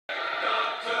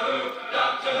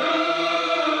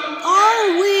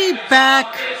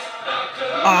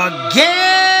Again!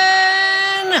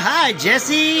 Hi,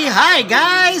 Jesse. Hi,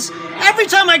 guys. Every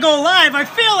time I go live, I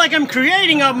feel like I'm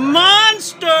creating a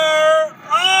monster.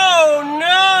 Oh,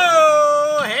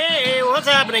 no. Hey, what's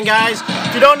happening, guys?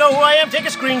 If you don't know who I am, take a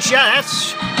screenshot.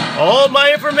 That's all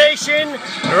my information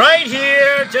right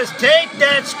here. Just take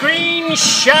that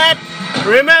screenshot.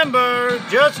 Remember,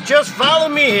 just follow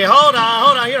me here. Hold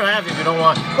on. You don't have to if you don't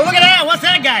want. But look at that. What's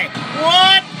that guy?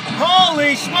 What?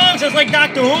 Holy smokes, it's like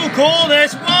Doctor Who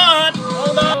coolness. What?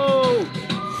 Hold on.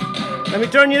 Let me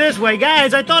turn you this way.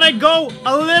 Guys, I thought I'd go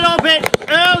a little bit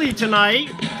early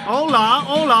tonight. Hola.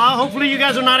 Hopefully you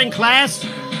guys are not in class.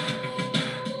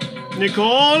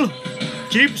 Nicole,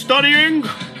 keep studying.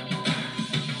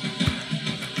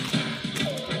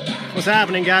 What's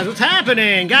happening, guys? What's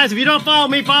happening? Guys, if you don't follow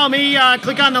me,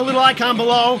 click on the little icon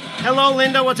below. Hello,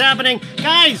 Linda. What's happening?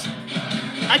 Guys,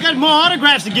 I got more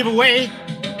autographs to give away.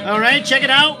 Alright, check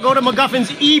it out. Go to MacGuffin's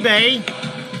eBay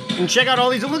and check out all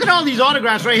these. Look at all these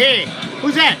autographs right here.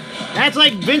 Who's that? That's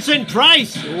like Vincent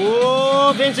Price.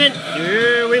 Oh, Vincent.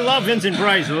 Yeah, we love Vincent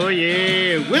Price. Oh,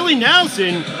 yeah. Willie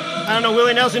Nelson. I don't know,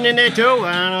 Willie Nelson in there too?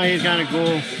 I don't know, he's kind of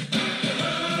cool.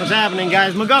 What's happening,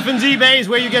 guys? MacGuffin's eBay is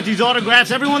where you get these autographs.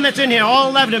 Everyone that's in here, all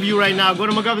 11 of you right now, go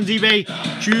to MacGuffin's eBay.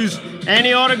 Choose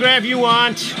any autograph you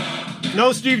want.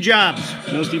 No Steve Jobs.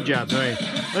 No Steve Jobs, all right.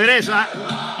 Look at this.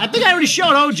 I think I already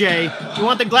showed OJ. You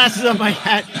want the glasses on my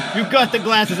hat? You got the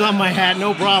glasses on my hat,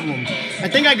 no problem. I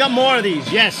think I got more of these.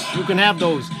 Yes, you can have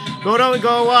those. Go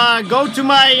to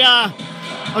my,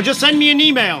 or just send me an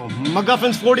email.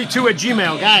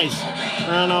 MacGuffins42@gmail, guys.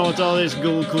 I don't know what's all this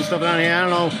cool stuff down here. I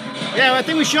don't know. Yeah, I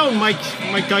think we showed Mike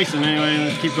Tyson. Anyway,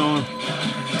 let's keep going.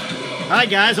 All right,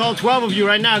 guys, all 12 of you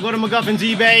right now. Go to MacGuffin's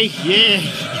eBay. Yeah.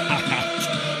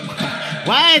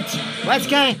 What's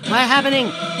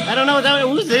happening? I don't know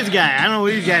who's this guy. I don't know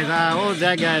who these guys are. What was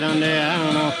that guy down there? I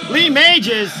don't know. Lee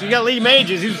Mages. You got Lee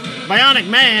Mages. Who's Bionic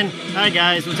Man. Hi,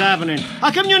 guys. What's happening?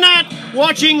 How come you're not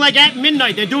watching, like, at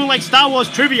midnight? They're doing, like, Star Wars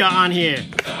trivia on here.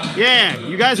 Yeah,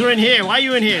 you guys are in here. Why are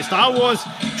you in here? Star Wars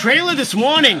trailer this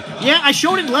morning. Yeah, I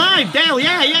showed it live. Dale,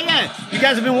 yeah. You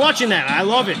guys have been watching that. I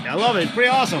love it. It's pretty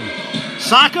awesome.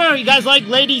 Soccer? You guys like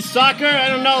ladies soccer? I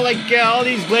don't know, like, all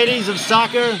these ladies of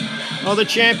soccer. All the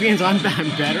champions. I'm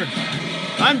better.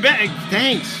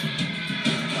 Thanks.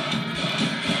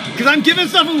 Because I'm giving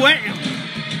stuff away.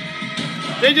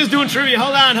 They're just doing trivia.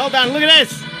 Hold on. Look at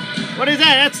this. What is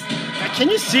that?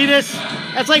 Can you see this?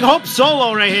 That's like Hope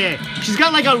Solo right here. She's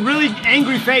got like a really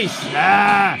angry face.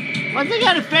 What's they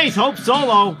got a face? Hope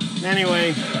Solo.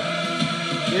 Anyway.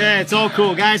 Yeah, it's all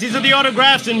cool, guys. These are the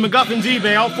autographs in MacGuffin's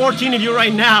eBay. All 14 of you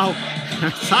right now.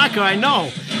 Soccer, I know.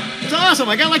 It's awesome.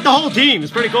 I got like the whole team.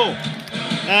 It's pretty cool.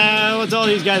 What's all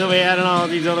these guys over here? I don't know.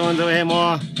 These other ones over here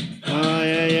more. Oh,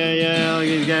 yeah. Look at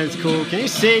these guys. Cool. Can you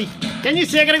see?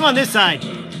 I gotta go on this side.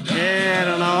 Yeah, I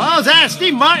don't know. Oh, is that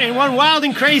Steve Martin? One wild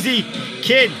and crazy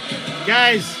kid.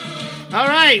 Guys. All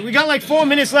right. We got like 4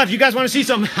 minutes left. You guys want to see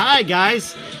some? Hi,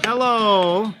 guys.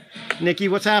 Hello. Nikki,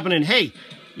 what's happening? Hey,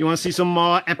 you want to see some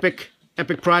more epic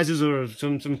prizes or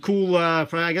some cool,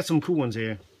 I got some cool ones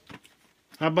here.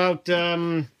 How about,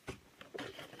 this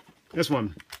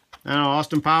one? I don't know,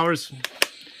 Austin Powers.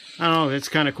 I don't know, it's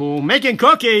kind of cool. Making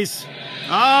cookies.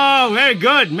 Oh, very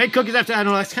good. Make cookies after, I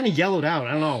don't know, that's kind of yellowed out.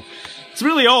 I don't know. It's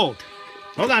really old.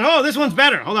 Hold on. Oh, this one's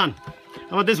better. Hold on.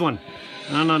 How about this one?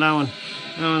 I don't know that one.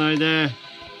 That one right there.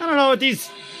 I don't know what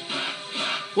these...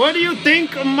 What do you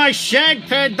think of my shag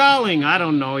pad darling? I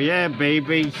don't know. Yeah,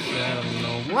 baby. I don't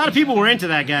know. A lot of people were into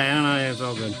that guy. I don't know. Yeah, it's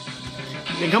all good.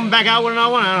 They coming back out with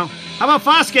another one? I don't know. How about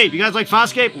Farscape? You guys like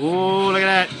Farscape? Oh, look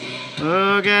at that.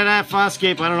 Look at that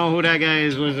Farscape. I don't know who that guy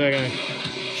is. What is that guy?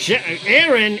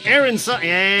 Aaron's son.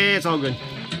 Yeah, it's all good.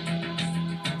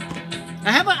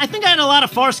 I think I had a lot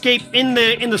of Farscape in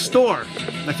the store.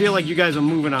 I feel like you guys are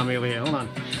moving on me over here. Hold on.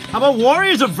 How about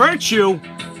Warriors of Virtue?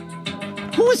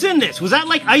 Who was in this? Was that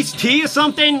like Ice-T or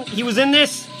something? He was in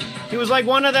this? He was like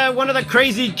one of the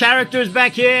crazy characters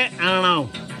back here. I don't know.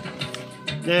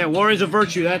 Yeah, Warriors of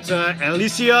Virtue. That's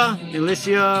Alicia,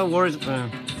 Warriors.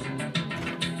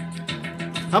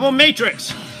 How about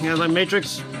Matrix? You guys like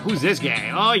Matrix? Who's this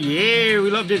guy? Oh yeah, we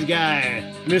love this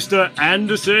guy, Mr.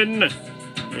 Anderson.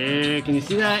 Yeah, can you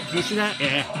see that?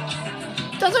 Yeah.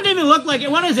 Doesn't even look like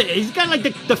it. What is it? He's got like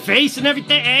the face and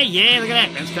everything. Hey, yeah, look at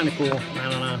that. That's kind of cool. I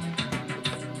don't know.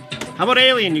 How about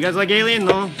Alien? You guys like Alien?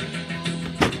 No?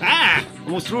 Ah!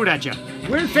 Almost threw it at you.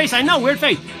 Weird face. I know, weird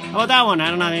face. How about that one? I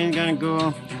don't know. It's kind of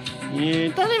cool. Yeah,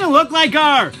 it doesn't even look like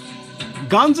her.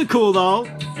 Guns are cool, though.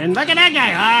 And look at that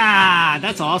guy. Ah,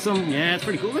 that's awesome. Yeah, it's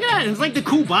pretty cool. Look at that. It's like the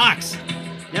cool box.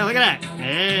 Yeah, look at that.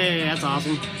 Hey, that's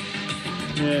awesome.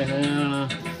 Yeah, I don't know.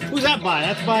 Who's that by?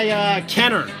 That's by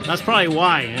Kenner. That's probably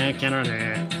why. Kenner.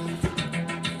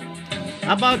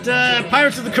 How about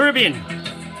Pirates of the Caribbean?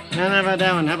 How about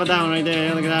that one? How about that one right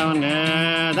there? Look at that one.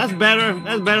 That's better.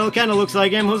 That's better. It kind of looks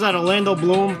like him. Who's that? Orlando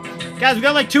Bloom. Guys, we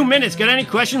got like 2 minutes. Got any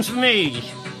questions for me?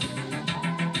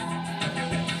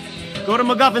 Go to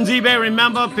MacGuffin's eBay.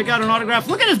 Remember, pick out an autograph.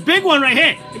 Look at this big one right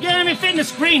here. It can't even fit in the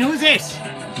screen. Who's this?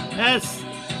 That's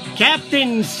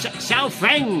Captain Xiao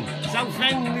Feng. Xiao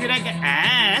Feng. Look at that guy.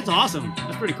 Ah, that's awesome.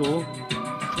 That's pretty cool.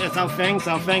 Yeah, Xiao Feng.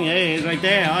 Xiao Feng. Hey, he's right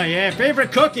there. Oh yeah.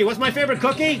 Favorite cookie. What's my favorite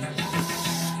cookie?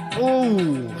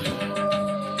 Ooh.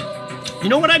 You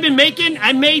know what I've been making?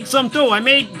 I made some too. I'm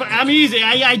easy.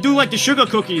 I do like the sugar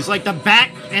cookies, like the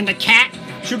bat and the cat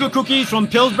sugar cookies from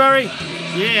Pillsbury.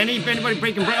 Yeah, anybody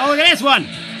breaking bread? Oh, look at this one.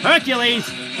 Hercules.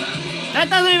 That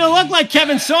doesn't even look like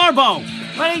Kevin Sorbo.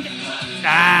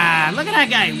 Look at that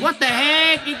guy. What the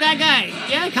heck is that guy?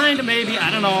 Yeah, kind of maybe.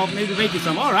 I don't know. Maybe make you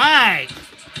some. All right.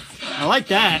 I like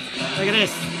that. Look at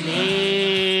this.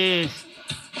 Yeah.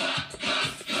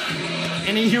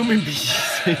 Any human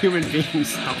being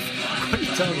stuff. What are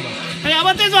you talking about? Hey, how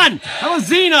about this one? How about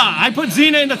Xena? I put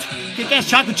Xena in the kick-ass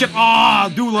chocolate chip. Oh, I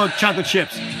do love chocolate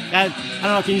chips. I don't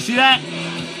know, can you see that?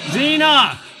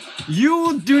 Xena,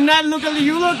 you do not look like,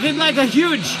 you look like a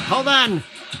huge, hold on.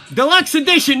 Deluxe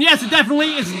edition, yes, it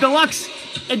definitely is deluxe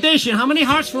edition. How many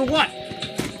hearts for what?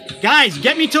 Guys,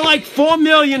 get me to like 4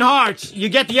 million hearts. You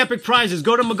get the epic prizes.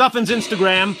 Go to MacGuffin's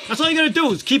Instagram. That's all you gotta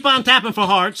do is keep on tapping for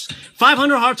hearts.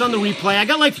 500 hearts on the replay. I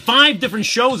got like 5 different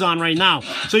shows on right now.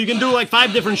 So you can do like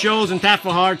 5 different shows and tap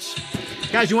for hearts.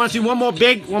 Guys, you wanna see one more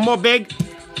big? One more big?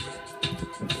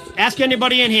 Ask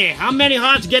anybody in here. How many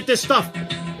hearts get this stuff?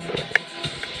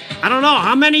 I don't know.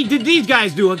 How many did these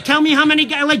guys do? Tell me how many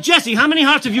guys. Like Jesse, how many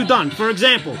hearts have you done? For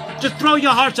example. Just throw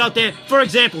your hearts out there. For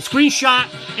example. Screenshot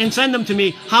and send them to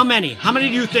me. How many? How many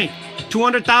do you think?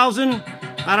 200,000?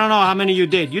 I don't know how many you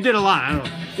did. You did a lot. I don't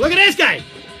know. Look at this guy.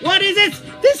 What is this?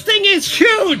 This thing is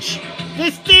huge.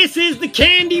 This is the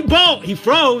candy boat. He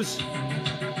froze.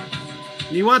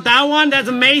 You want that one? That's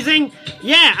amazing.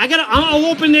 Yeah, I'll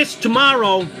open this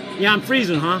tomorrow. Yeah, I'm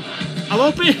freezing, huh? I'll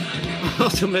open...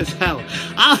 Awesome as hell.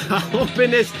 I'll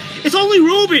open this. It's only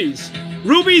rubies.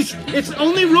 Rubies. It's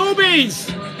only rubies.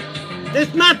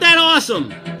 It's not that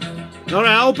awesome. All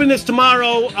right, I'll open this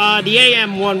tomorrow. The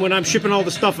AM one when I'm shipping all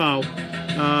the stuff out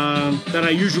that I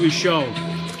usually show.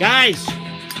 Guys,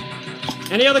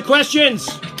 any other questions?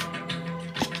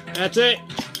 That's it.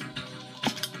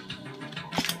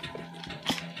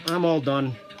 I'm all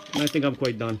done. I think I'm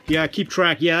quite done. Yeah, keep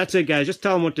track. Yeah, that's it, guys. Just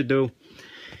tell them what to do.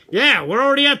 Yeah, we're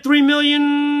already at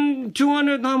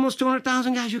 3,200,000, almost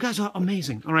 200,000, guys. You guys are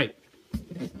amazing. All right.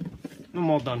 I'm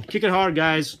all done. Kick it hard,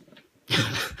 guys.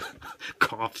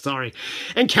 Cough, sorry.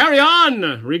 And carry on,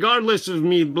 regardless of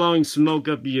me blowing smoke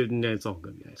up you. It's all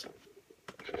good, guys.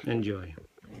 Enjoy.